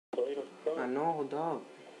I know, hold up.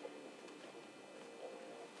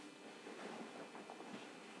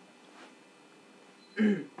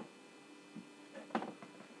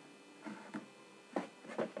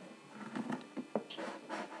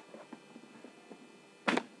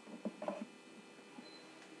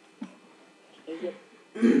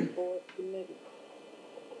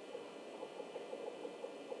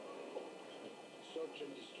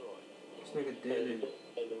 This nigga did it.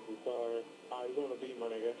 How you gonna beat my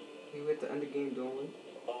nigga? We went to end the game, don't we?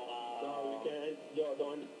 No, we can't. Yo,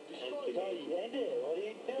 don't. End it. What are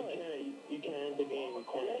you doing? You can't end the game. You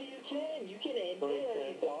can't. Yeah, you can. You can end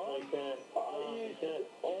it. No, you can't. You can't.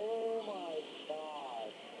 Oh my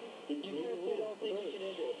god. You seriously don't think you can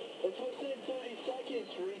end it? It's within 30 seconds,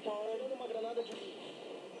 retard. Within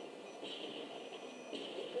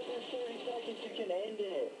 30 seconds, you can end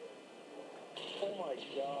it. Oh my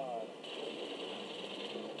god.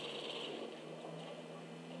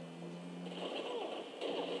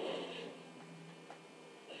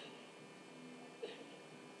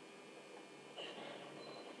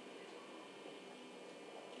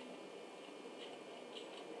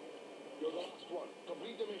 You're the last one.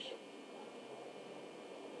 Complete the mission.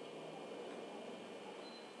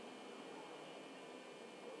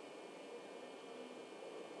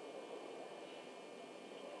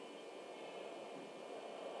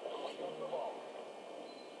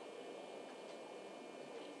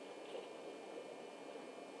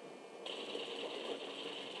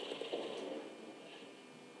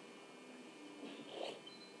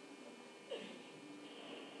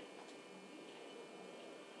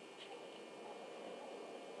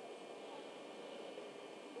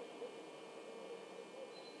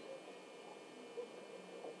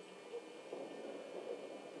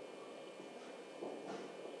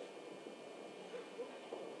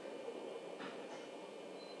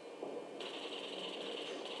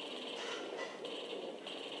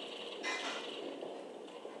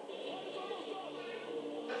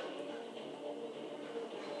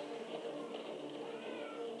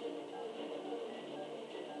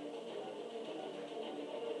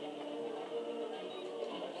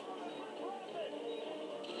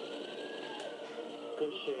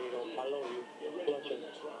 Good shit, I love you. Clutch it.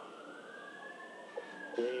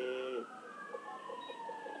 Great.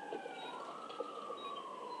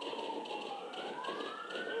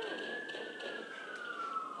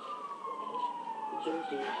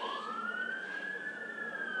 Seriously.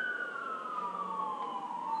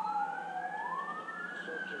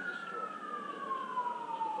 Search and destroy.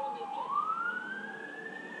 Defend the objective.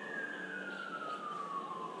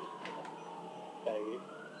 Baggy.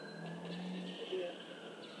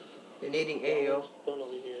 They're needing A, yo. Done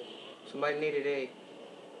over here. Somebody needed A.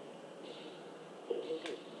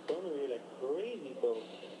 Done over here like crazy, though.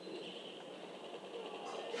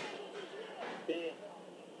 Damn.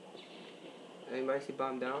 Anybody see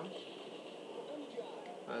bomb down?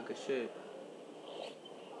 Good shit.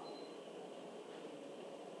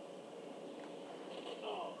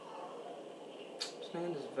 This nigga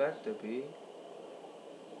in this vector, B.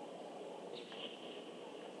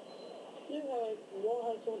 Yeah, y'all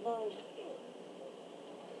had some time.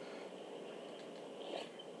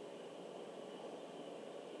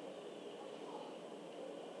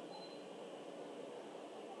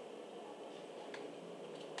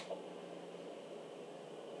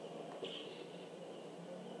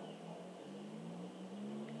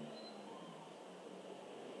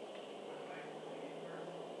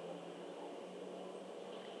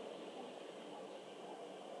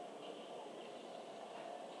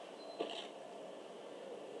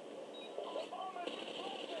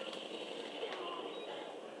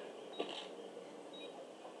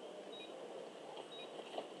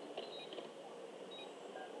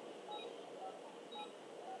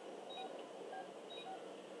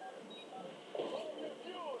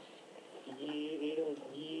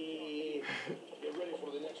 Yeah. Get ready for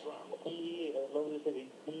the next round. Yeah, I love this movie.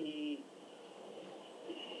 Yeah.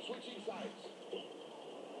 Switching sides.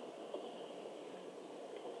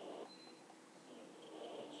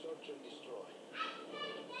 Search and destroy.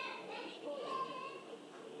 Destroy it.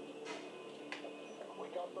 We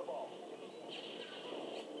got the ball.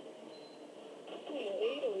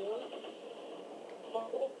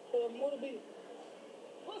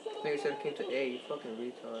 Nigga said it came to A, you fucking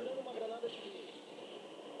retard.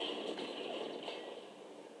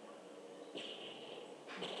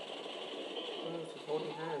 Oh, just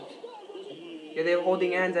holding hands. Yeah, they were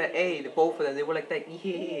holding hands at A, the both of them. They were like that.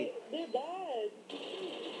 Yeah. They're bad.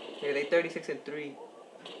 Yeah, they 36 and 3.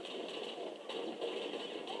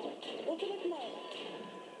 What's the next one?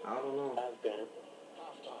 I don't know. Afghan.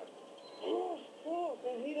 Half time. Oh,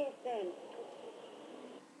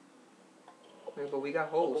 Man, but we got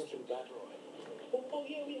hosts. Oh,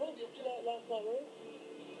 yeah, we hosted that last night, right?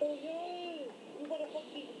 Oh, yeah. We got a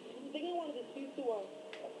fucking... They didn't want to dispute to us.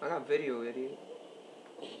 I got video, idiot.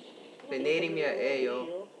 They nading me at A,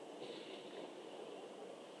 yo.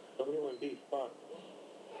 Somebody went B, fuck.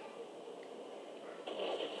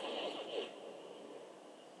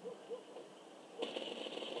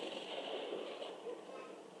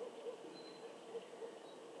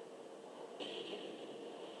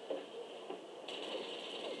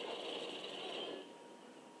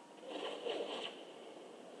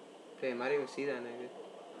 Damn, I didn't even see that nigga.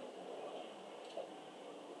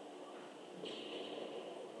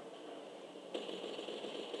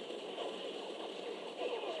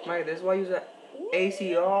 Mike, that's why you use that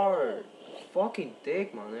ACR. Fucking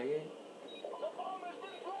dick, my nigga.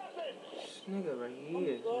 This nigga right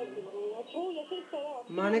here.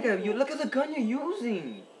 My nigga, you look at the gun you're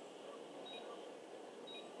using.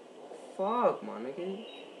 Fuck, my nigga.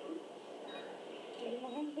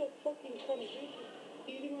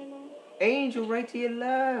 Angel, right to your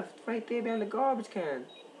left. Right there behind the garbage can.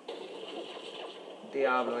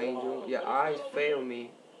 Diablo, Angel. Your eyes fail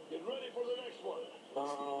me. Get ready for the next one.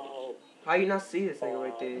 Oh. How you not see this nigga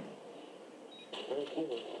right there?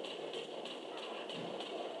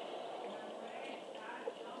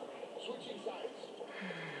 Switching sides.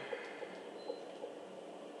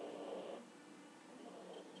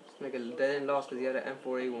 This nigga dead and lost because he had an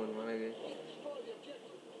M4A1, my nigga. Destroy the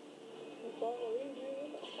objective.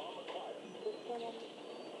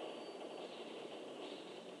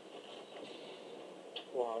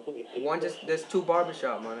 Wow, One just, there's two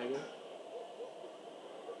barbershop, my nigga.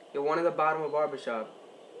 You're one at the bottom of barbershop.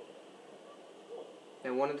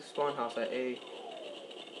 And one at the spawn house at A.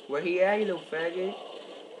 Where he at, you little faggot?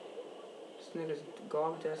 This nigga's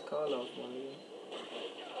garbage ass call off, my nigga.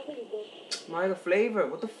 My nigga Flavor,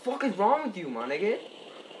 what the fuck is wrong with you, my nigga?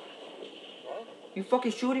 You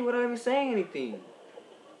fucking shooting without even saying anything.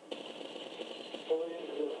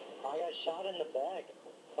 I got shot in the back.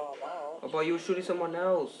 Oh, wow. About you shooting someone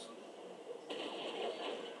else.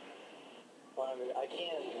 Well, I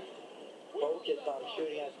can't focus on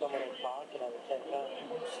shooting at someone and talking at the same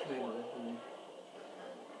time.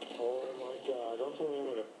 Oh my god, don't tell me I'm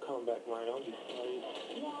gonna come back, man. Don't be sorry.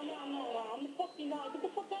 No, I'm fucking not. Get the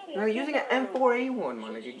fuck out of here. No, you're using an M4A1, my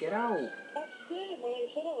nigga. Get out. That's it, man.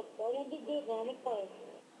 Shut up. I won't do good, man. I'm gonna try.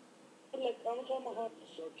 Like, I'm gonna try my heart.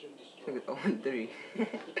 Search and destroy. Nigga's 0-3.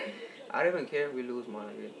 I don't even care if we lose, my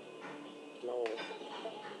nigga. No.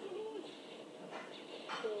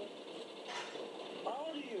 How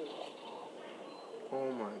old are you?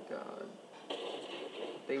 Oh my god.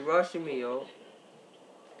 They rushing me, yo.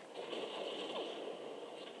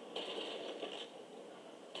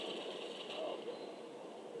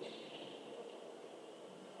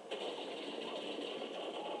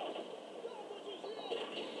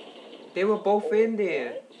 They were both in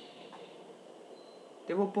there.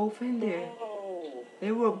 They were both in there. Oh.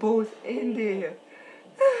 They were both in there.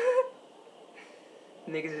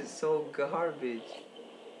 Niggas is so garbage.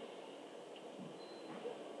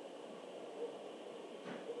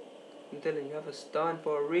 I'm telling you, you have a stun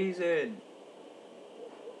for a reason.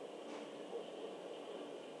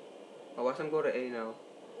 Oh, watch them go to A now.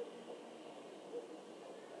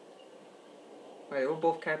 Alright, we're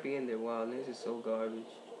both camping in there. Wow, this is so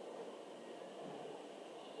garbage.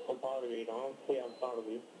 I'm proud of you. Don't say I'm proud of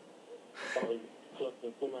you. Probably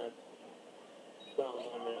collecting too much ground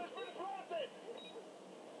on there.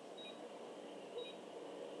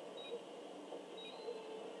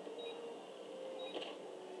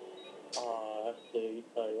 That's the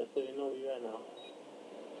sorry. That's where you know where you're at now.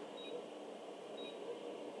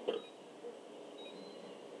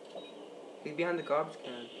 He's behind the garbage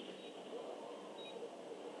can.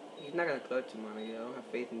 He's not gonna clutch him, my nigga. I don't have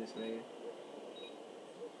faith in this nigga.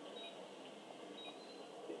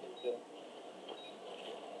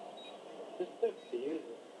 This took to use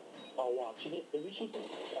it. Oh wow, did we shoot this?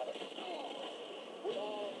 Got it.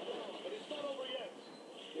 But it's not over yet.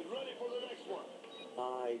 Get ready for the next one.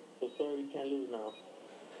 Alright, so sorry we can't lose now.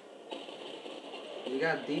 We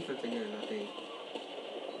got defense again, I think.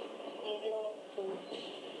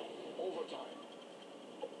 Overtime.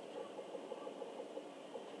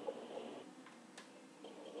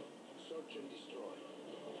 Search and destroy.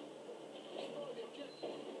 Destroy the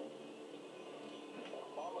objective.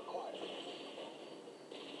 Bomb acquired.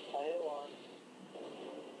 I hit one.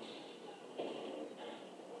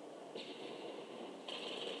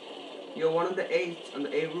 Yo, one on the A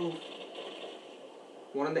roof.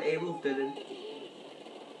 One on the A roof, Dylan.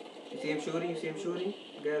 You see him shooting?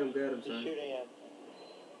 Get him, He's son. shooting at.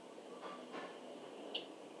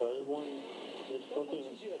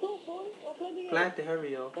 Plant the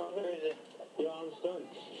hurry, yo. Your arm's done.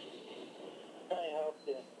 I helped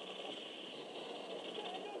you.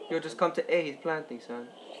 Yo, just come to A. He's planting, son.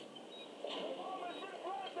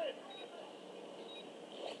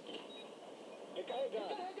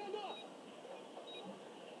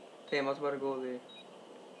 Damn, I was about to go there.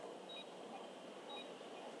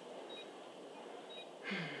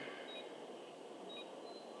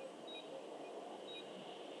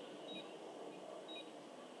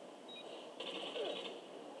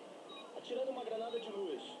 Atirando uma granada de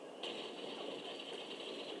luz.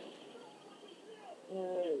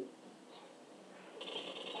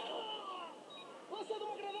 Lançando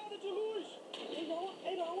uma granada de luz. Hey,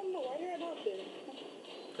 no, I want to know why you're not there.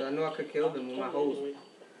 Cause I knew I could kill them with my hose.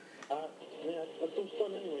 Yeah, that's some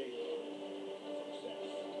fun anyway.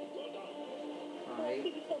 Alright.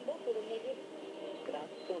 Some both of them, nigga.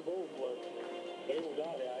 That's some both, but they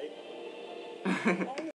got it, alright?